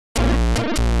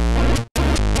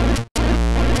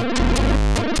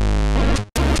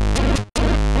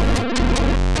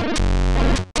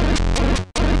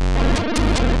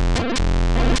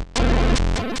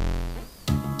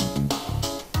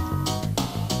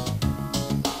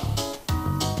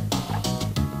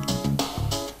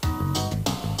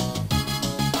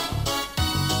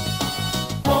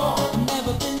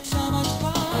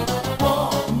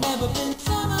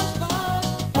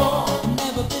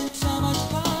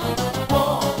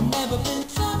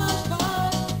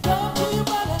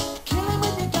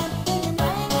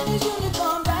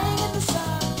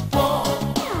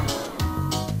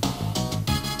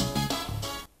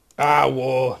Ah,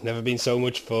 war! Never been so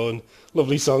much fun.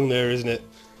 Lovely song there, isn't it?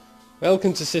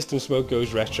 Welcome to SystemSmoke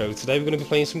Goes Retro. Today we're going to be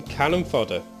playing some Cannon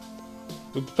Fodder.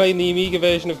 We'll be playing the Amiga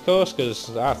version, of course, because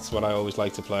that's what I always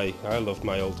like to play. I loved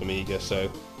my old Amiga,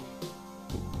 so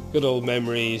good old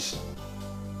memories.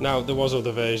 Now, there was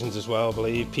other versions as well, I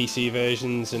believe, PC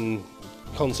versions and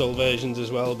console versions as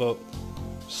well, but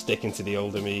sticking to the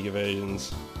old Amiga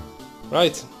versions.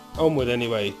 Right, onward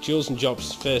anyway. Jules and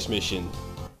Job's first mission.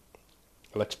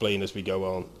 I'll explain as we go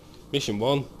on. Mission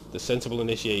 1, the Sensible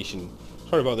Initiation.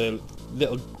 Sorry about the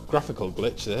little graphical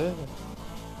glitch there.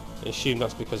 I assume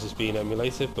that's because it's being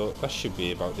emulated, but that should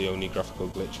be about the only graphical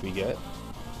glitch we get.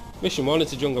 Mission 1,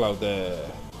 it's a jungle out there.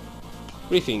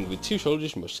 Briefing, with 2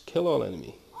 soldiers must kill all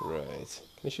enemy. Right,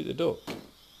 can I shoot the duck?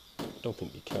 I don't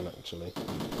think you can actually.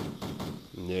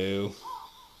 No.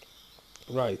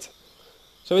 Right,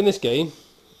 so in this game,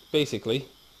 basically,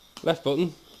 left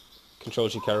button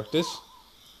controls your characters.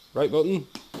 Right button,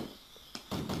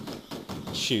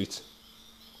 shoot.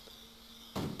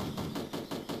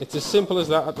 It's as simple as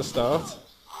that at the start.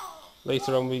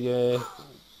 Later on we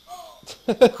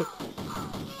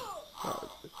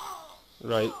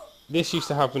right, this used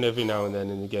to happen every now and then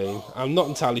in the game. I'm not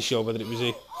entirely sure whether it was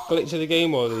a glitch of the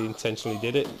game or they intentionally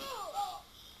did it.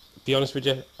 To be honest with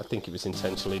you, I think it was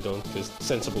intentionally done, because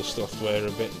sensible stuff were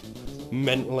a bit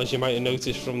mental, as you might have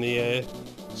noticed from the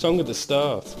song at the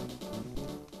start.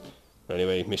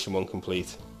 Anyway, mission 1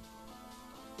 complete.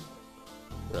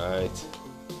 Right.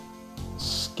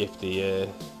 Skip the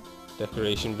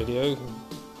decoration video.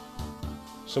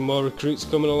 Some more recruits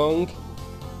coming along.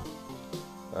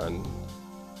 And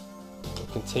we'll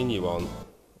continue on.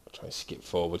 I'll try and skip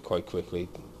forward quite quickly.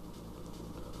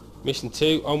 Mission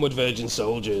 2, onward virgin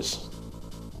soldiers.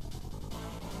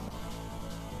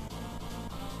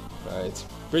 Right.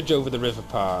 Bridge over the River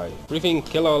Pie. Briefing,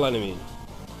 kill all enemy.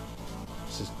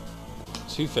 This is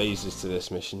 2 phases to this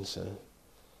mission, so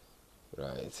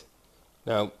right.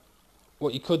 Now,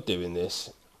 what you could do in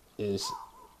this is,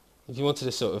 if you wanted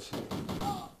to sort of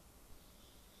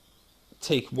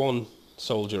take one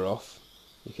soldier off,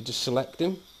 you could just select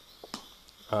him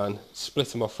and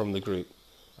split him off from the group.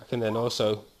 I can then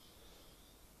also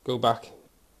go back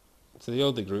to the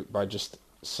other group by just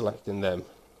selecting them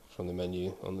from the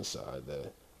menu on the side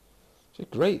there. It's a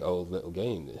great old little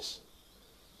game, this.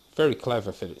 Very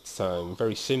clever for its time,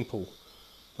 very simple,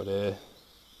 but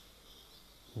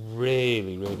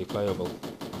really, really playable.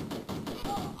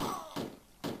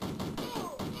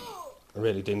 I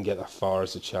really didn't get that far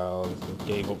as a child, I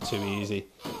gave up too easy,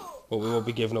 but we won't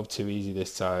be giving up too easy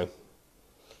this time.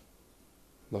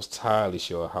 Not entirely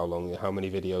sure how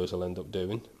many videos I'll end up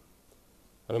doing.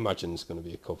 I imagine there's going to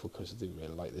be a couple, because I do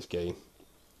really like this game.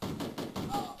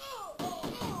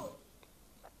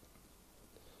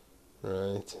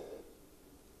 Right.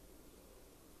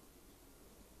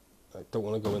 I don't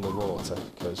want to go in the water,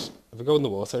 because if I go in the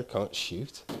water I can't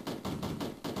shoot.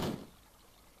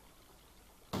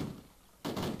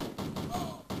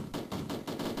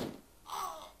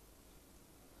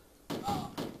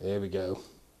 There we go.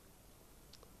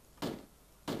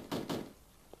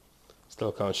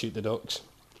 Still can't shoot the ducks.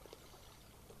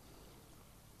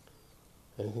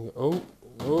 Anything? Oh,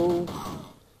 oh.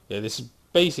 Yeah, this is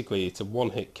basically, it's a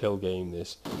one-hit kill game,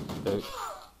 this.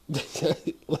 So,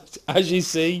 as you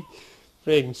see,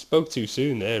 spoke too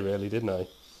soon there, really, didn't I?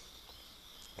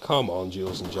 Come on,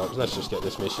 Jules and Jobs, let's just get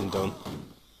this mission done.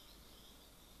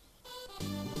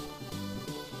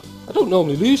 I don't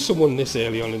normally lose someone this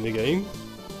early on in the game.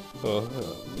 Oh,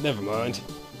 never mind.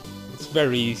 It's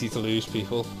very easy to lose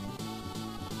people.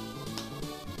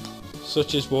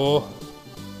 Such is war.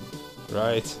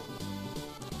 Right.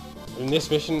 In this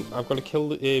mission, I've got to kill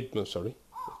the... no, sorry.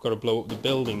 I've got to blow up the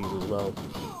buildings as well.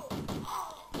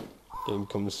 Game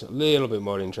becomes a little bit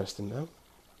more interesting now.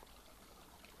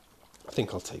 I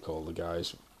think I'll take all the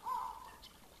guys.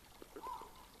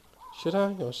 Should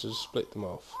I? Or should I split them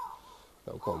off?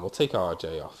 No, go on, we'll take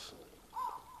RJ off.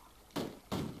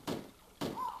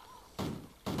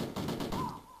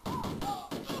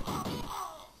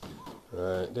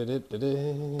 Right.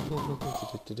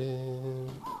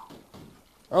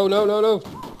 Oh, no, no, no!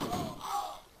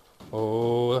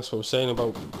 Oh, that's what I was saying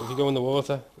about if you go in the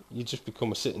water, you just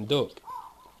become a sitting duck.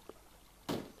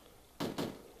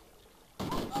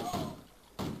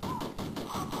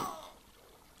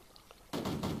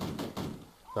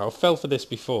 Now, I fell for this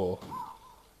before.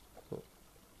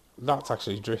 That's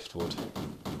actually driftwood.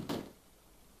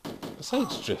 I say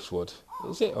it's driftwood.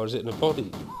 Is it, or is it in a body?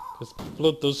 Because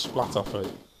blood does splat off it.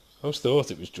 I always thought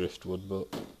it was driftwood, but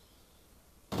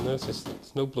I noticed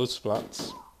there's no blood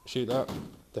splats. Shoot that.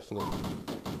 Definitely.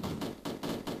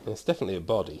 It's definitely a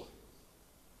body.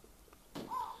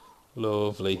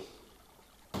 Lovely.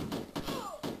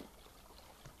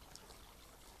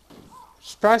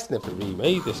 Surprised they never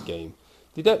remade this game.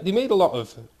 They made a lot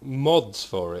of mods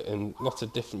for it and lots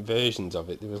of different versions of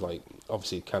it. There was like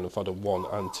obviously Cannon Fodder 1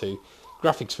 and 2.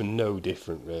 Graphics were no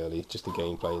different really, just the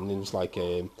gameplay. And there was like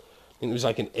I think it was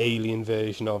like an alien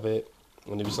version of it.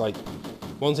 And it was like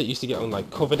ones that used to get on like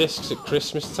cover discs at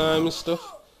Christmas time and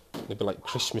stuff. They'd be like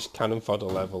Christmas Cannon Fodder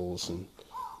levels, and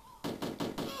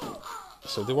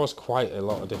so there was quite a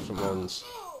lot of different ones.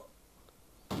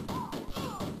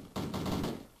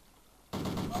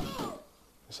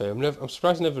 So I'm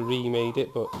surprised I never remade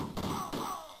it, but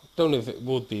don't know if it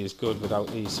would be as good without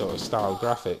these sort of style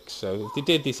graphics. So if they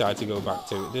did decide to go back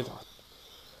to it,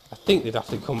 I think they'd have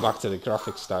to come back to the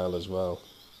graphic style as well.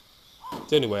 It's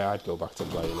the only way I'd go back to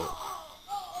playing it.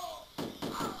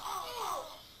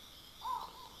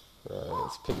 Right,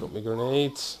 let's pick up my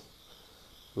grenades.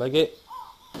 Leg it.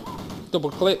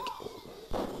 Double click.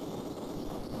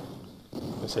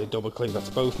 I say double click, that's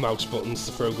both mouse buttons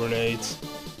to throw grenades.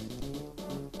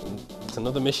 It's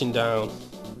another mission down.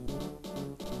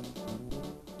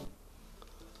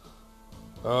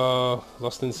 Oh,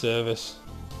 lost in service.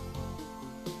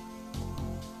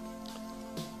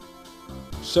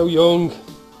 So young.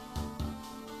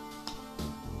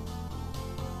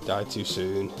 Died too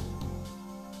soon.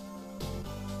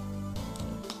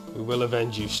 We will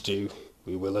avenge you, Stu.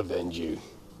 We will avenge you.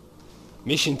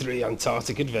 Mission 3,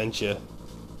 Antarctic Adventure.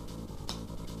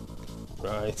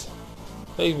 Right.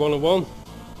 Phase 101.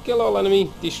 Kill all enemy,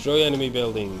 destroy enemy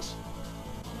buildings.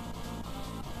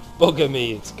 Bugger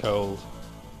me, it's cold.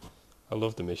 I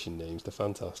love the mission names, they're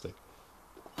fantastic.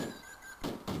 I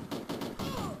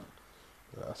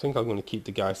think I'm going to keep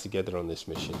the guys together on this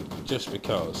mission, just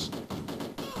because.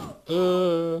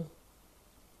 I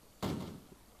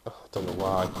don't know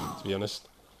why, to be honest.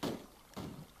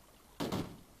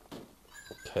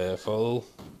 Careful.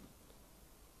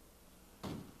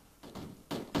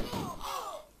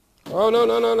 Oh, no,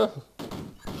 no, no, no.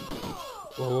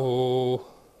 Oh.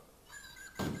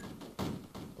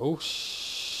 Oh,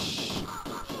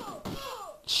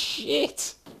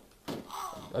 shit.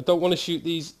 I don't want to shoot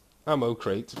these ammo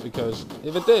crates, because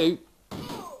if I do,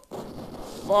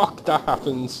 fuck, that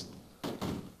happens.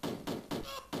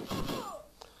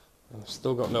 I've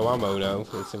still got no ammo now,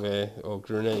 or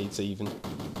grenades even.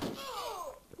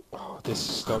 Oh, this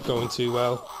is not going too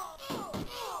well.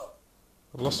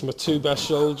 I've lost my 2 best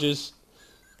soldiers.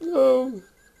 No.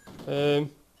 Is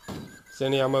there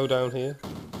any ammo down here?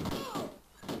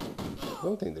 I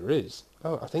don't think there is.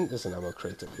 Oh, I think there's an ammo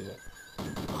crate up here.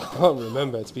 I can't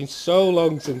remember. It's been so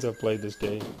long since I've played this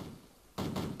game.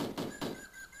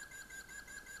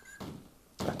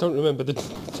 I don't remember the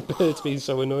birds being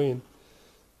so annoying.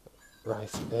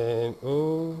 Right.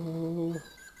 Oh.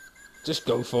 Just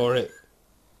go for it.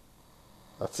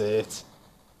 That's it.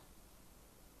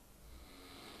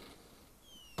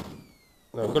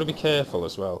 Now, I've got to be careful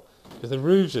as well, because the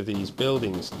roofs of these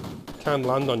buildings can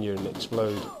land on you and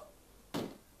explode.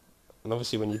 And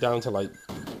obviously when you're down to like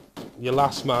your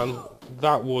last man,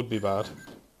 that would be bad.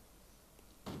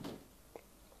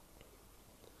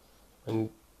 And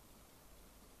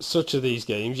such are these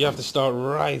games, you have to start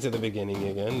right at the beginning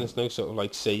again. There's no sort of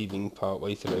like saving part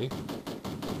way through.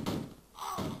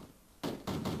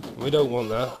 We don't want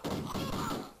that.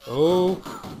 Oh.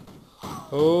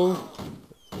 Oh.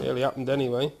 Nearly happened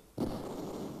anyway.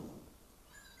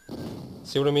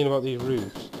 See what I mean about these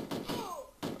roofs?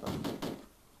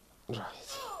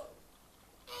 Right.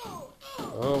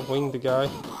 Oh, winged the guy.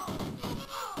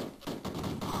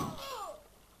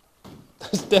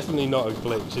 That's definitely not a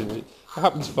glitch, is it? It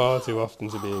happens far too often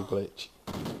to be a glitch.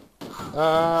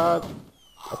 I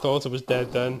thought I was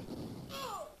dead then.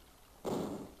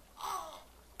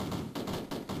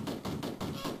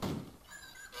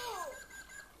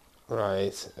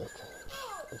 Right, okay.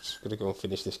 I'm just gonna go and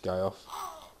finish this guy off.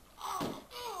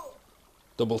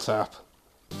 Double tap.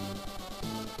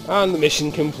 And the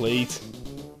mission complete.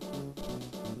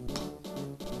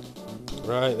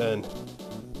 Right then.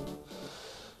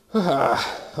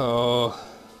 Oh.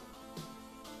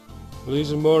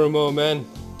 Losing more and more men.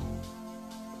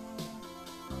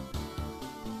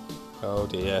 Oh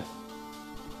dear.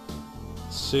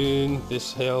 Soon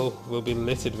this hill will be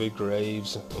littered with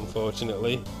graves,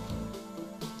 unfortunately.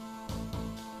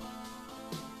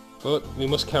 But we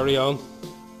must carry on.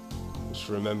 Just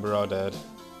remember our dead.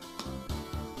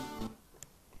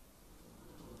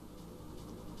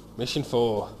 Mission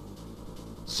 4.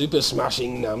 Super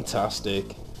Smashing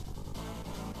Namtastic.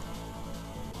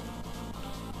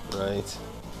 Right.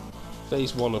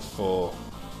 Phase 1 of 4.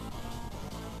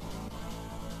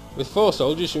 With 4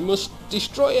 soldiers, you must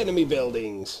destroy enemy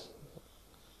buildings.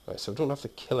 Right, so I don't have to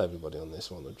kill everybody on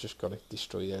this one. I've just got to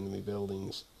destroy enemy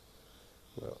buildings.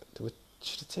 Well,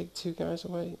 should I take 2 guys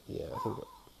away? Yeah, I think I'm going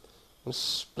to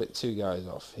split 2 guys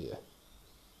off here.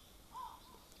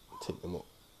 Take them up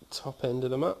top end of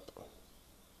the map.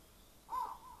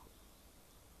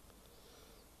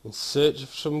 In search of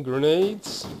some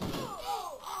grenades.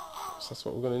 So that's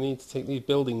what we're going to need to take these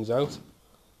buildings out.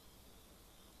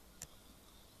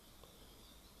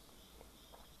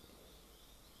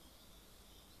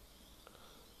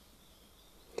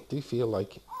 I do feel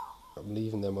like I'm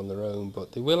leaving them on their own,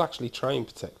 but they will actually try and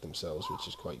protect themselves, which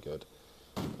is quite good.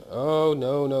 Oh,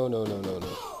 no, no, no, no, no,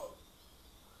 no.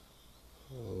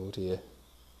 Oh dear.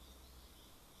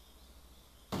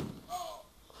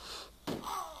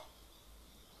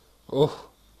 Oh,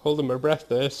 holding my breath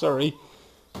there, sorry.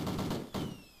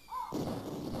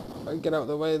 I get out of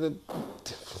the way of the...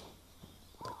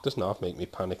 Doesn't half make me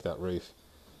panic, that roof.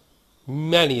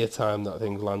 Many a time that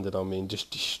thing landed on me and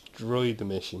just destroyed the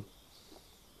mission.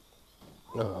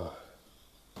 Oh.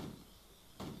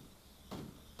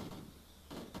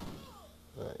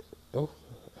 Right. Oh,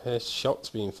 here's shots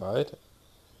being fired.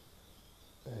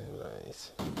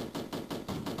 Right.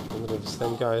 I wonder if it's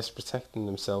them guys protecting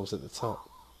themselves at the top.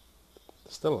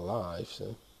 They're still alive,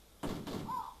 so... I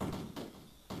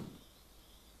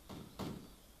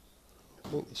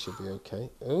think they should be okay.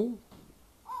 Oh!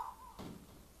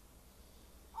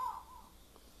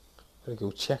 Better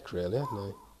go check, really, hadn't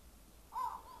I?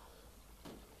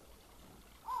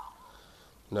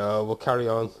 No, we'll carry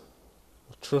on.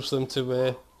 We'll trust them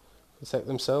to protect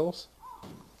themselves.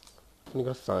 Only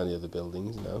got to find the other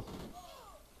buildings now.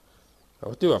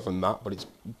 I do have a map, but it's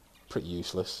pretty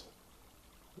useless.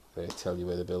 They tell you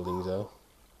where the buildings are.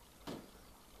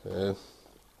 I'm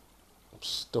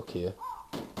stuck here.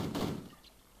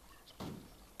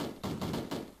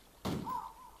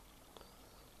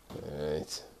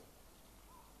 Right.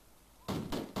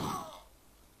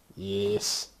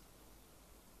 Yes.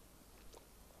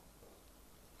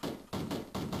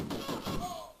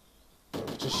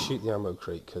 I'll just shoot the ammo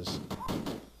crate because I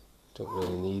don't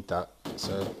really need that.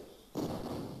 So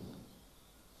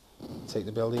take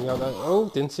the building out there. Oh,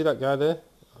 didn't see that guy there.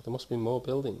 Oh, there must be more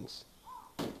buildings.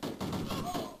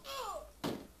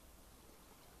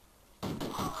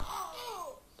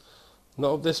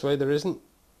 Not up this way, there isn't.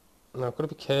 Now I've got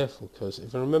to be careful because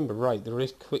if I remember right, there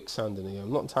is quicksand in here.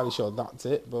 I'm not entirely sure that's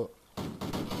it, but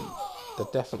there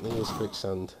definitely is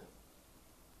quicksand.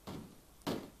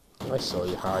 I saw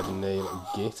you hiding there, you little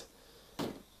git.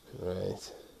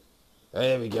 Right.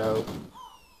 There we go.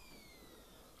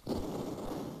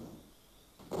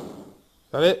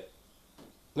 That it?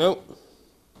 Nope.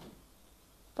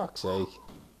 Fuck's sake.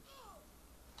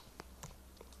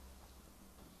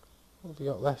 What have we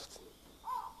got left?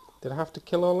 Did I have to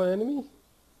kill all the enemy?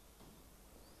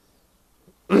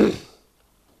 It's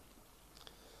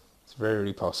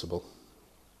very possible.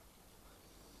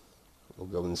 We'll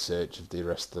go in search of the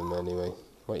rest of them anyway.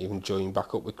 Might even join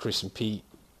back up with Chris and Pete.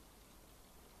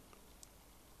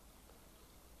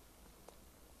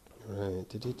 Right.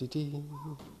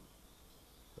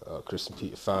 Oh, Chris and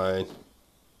Pete are fine.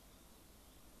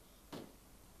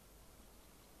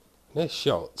 Nice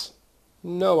shots.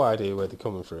 No idea where they're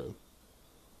coming from.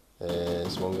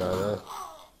 There's one guy there.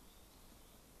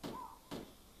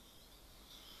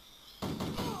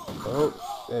 Oh,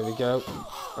 there we go.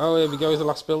 Oh, here we go, the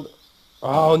last build.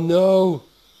 Oh no!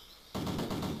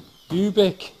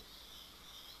 Ubik!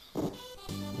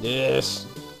 Yes!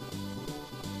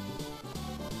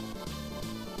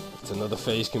 It's another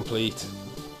phase complete.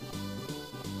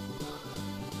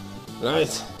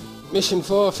 Right, mission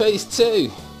 4, phase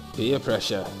 2. Peer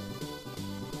pressure.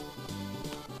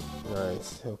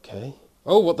 Right, okay.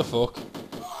 Oh, what the fuck?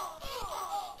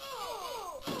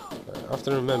 Right, I have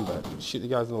to remember, shoot the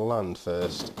guys on the land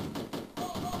first.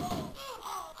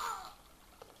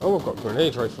 Oh, I've got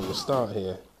grenades right from the start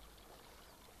here.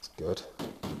 That's good.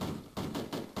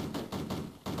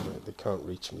 Right, they can't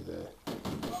reach me there.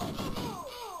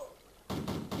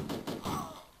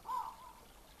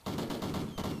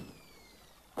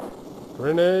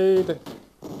 Grenade!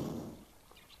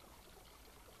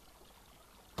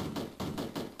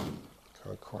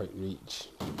 Can't quite reach.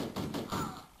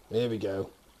 There we go.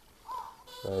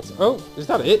 Right. Oh, is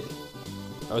that it?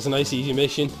 That was a nice easy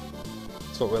mission.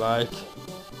 That's what we like.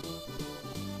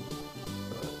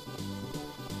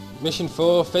 Mission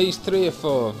 4, phase 3 of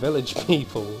 4, village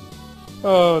people.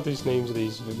 Oh, these names of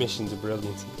these missions are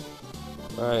brilliant.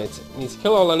 Right, need to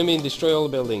kill all enemy and destroy all the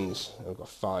buildings. I've got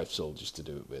 5 soldiers to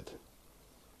do it with.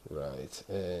 Right,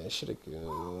 should I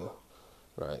go...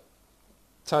 Right.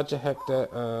 Tadger, Hector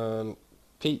and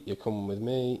Pete, you're coming with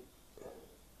me.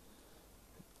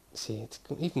 See, it's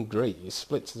even great. You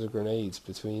split the grenades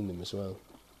between them as well.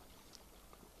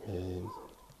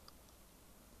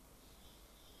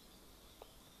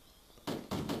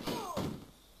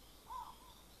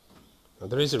 Now,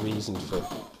 there is a reason for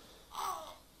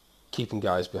keeping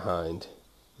guys behind.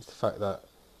 It's the fact that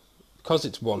because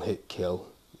it's one hit kill,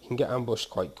 you can get ambushed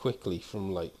quite quickly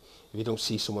from, like, if you don't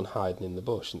see someone hiding in the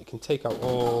bush, and it can take out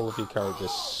all of your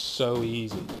characters so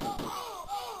easy.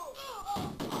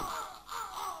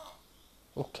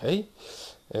 Okay,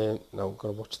 now I've got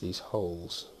to watch these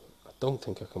holes. I don't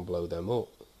think I can blow them up.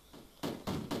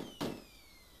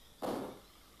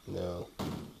 No.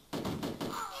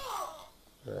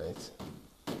 Right.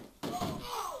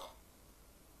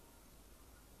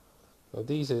 Well,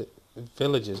 these are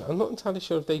villages. I'm not entirely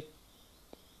sure if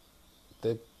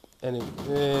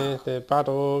they're bad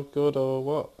or good or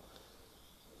what.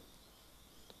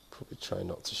 Probably try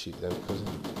not to shoot them because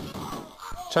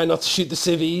try not to shoot the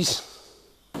civvies.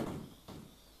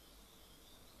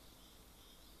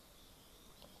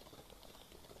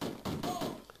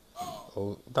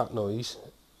 Oh, that noise!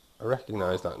 I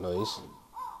recognise that noise.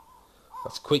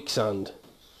 That's quicksand.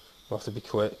 We'll have to be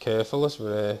quite careful as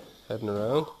we're heading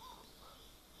around.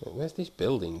 Where's these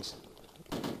buildings?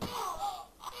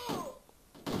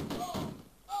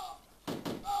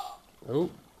 Oh,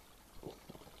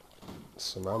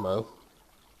 some ammo.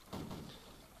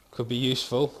 Could be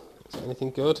useful. Is there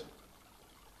anything good?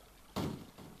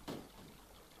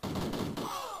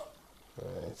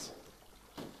 Right.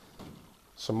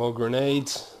 Some more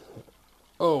grenades.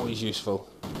 Always useful.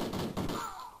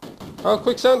 Oh,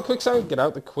 quicksand, quicksand! Get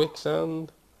out the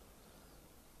quicksand.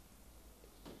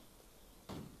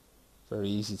 Very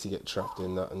easy to get trapped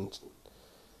in that and...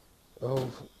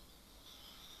 Oh.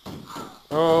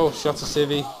 Oh, shot a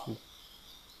civvy.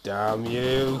 Damn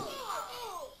you.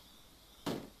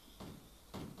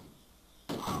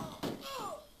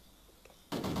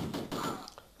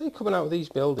 Are you coming out of these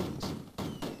buildings?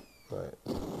 Right.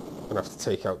 I'm gonna have to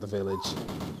take out the village.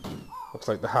 Looks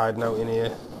like they're hiding out in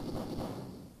here.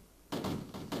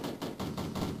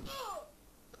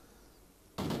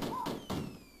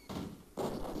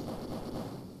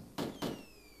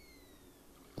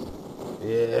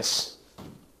 Yes.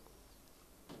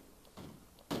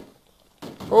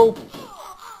 Oh!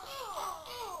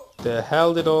 The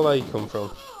hell did all that come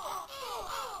from?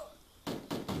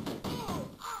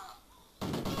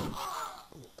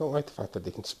 Don't like the fact that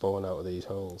they can spawn out of these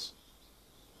holes.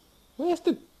 Where's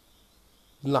the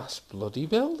last bloody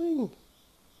building?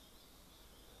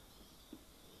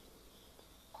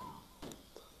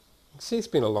 See, it's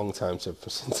been a long time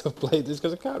since I've played this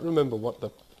because I can't remember what the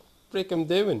frick I'm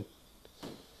doing.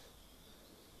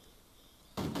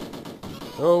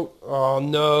 Oh, oh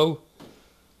no!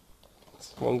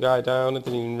 There's one guy down, I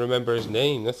didn't even remember his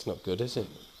name. That's not good, is it?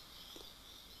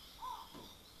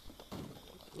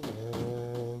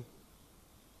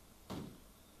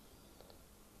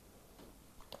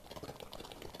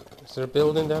 Is there a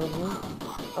building down here?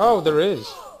 Oh, there is!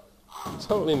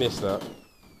 Totally missed that.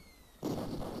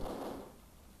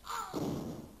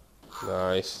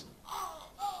 Nice.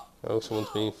 Oh, someone's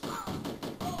been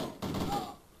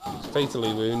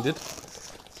fatally wounded.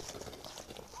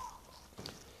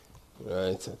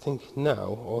 Right, I think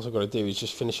now all I've got to do is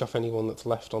just finish off anyone that's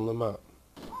left on the map.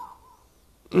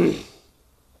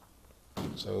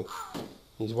 So,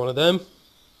 he's one of them.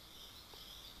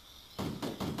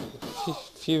 A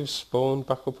few spawned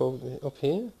back up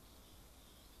here.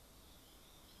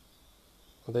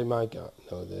 Are they my guys?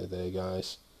 No, they're their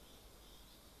guys.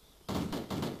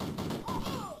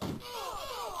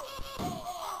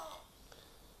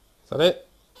 Is that it?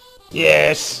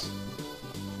 Yes!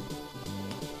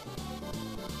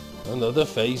 Another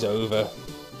phase over.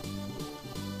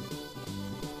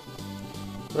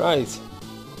 Right.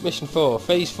 Mission 4.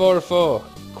 Phase 4 of 4.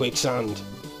 Quicksand.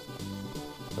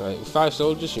 Right, with 5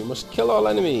 soldiers you must kill all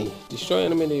enemy. Destroy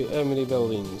enemy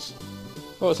buildings.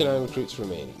 49 recruits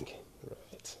remaining.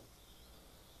 Right.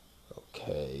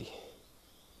 Okay.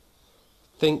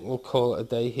 I think we'll call it a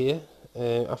day here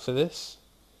after this.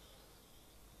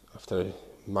 After I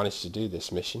manage to do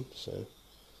this mission, so I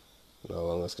don't know how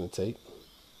long that's going to take.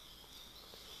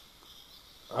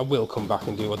 I will come back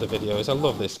and do other videos. I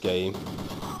love this game.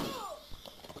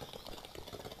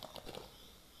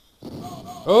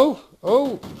 Oh!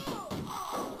 Oh!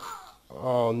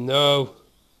 Oh no!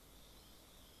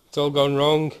 It's all gone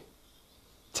wrong.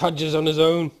 Tadger's on his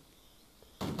own.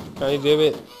 Can he do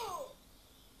it?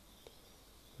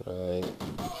 Right.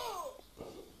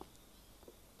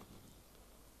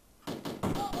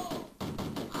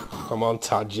 come on,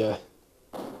 Tadger.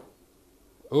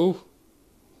 Oh,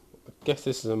 I guess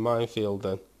this is a minefield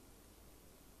then.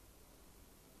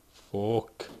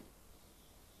 Fuck.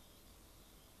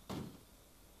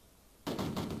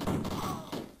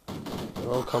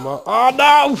 Oh, come on. Oh,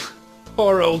 no!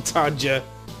 Poor old Tadger.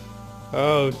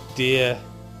 Oh, dear.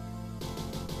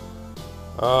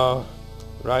 Oh,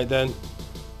 right then.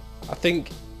 I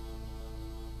think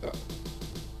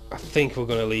we're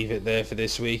going to leave it there for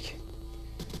this week.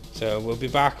 So we'll be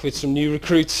back with some new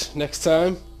recruits next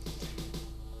time.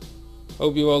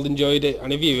 Hope you all enjoyed it,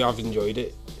 and if you have enjoyed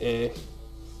it,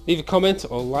 leave a comment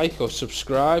or like or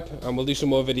subscribe, and we'll do some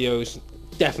more videos.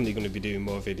 Definitely going to be doing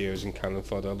more videos in Cannon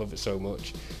Fodder. I love it so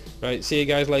much. Right, see you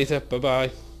guys later. Bye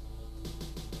bye.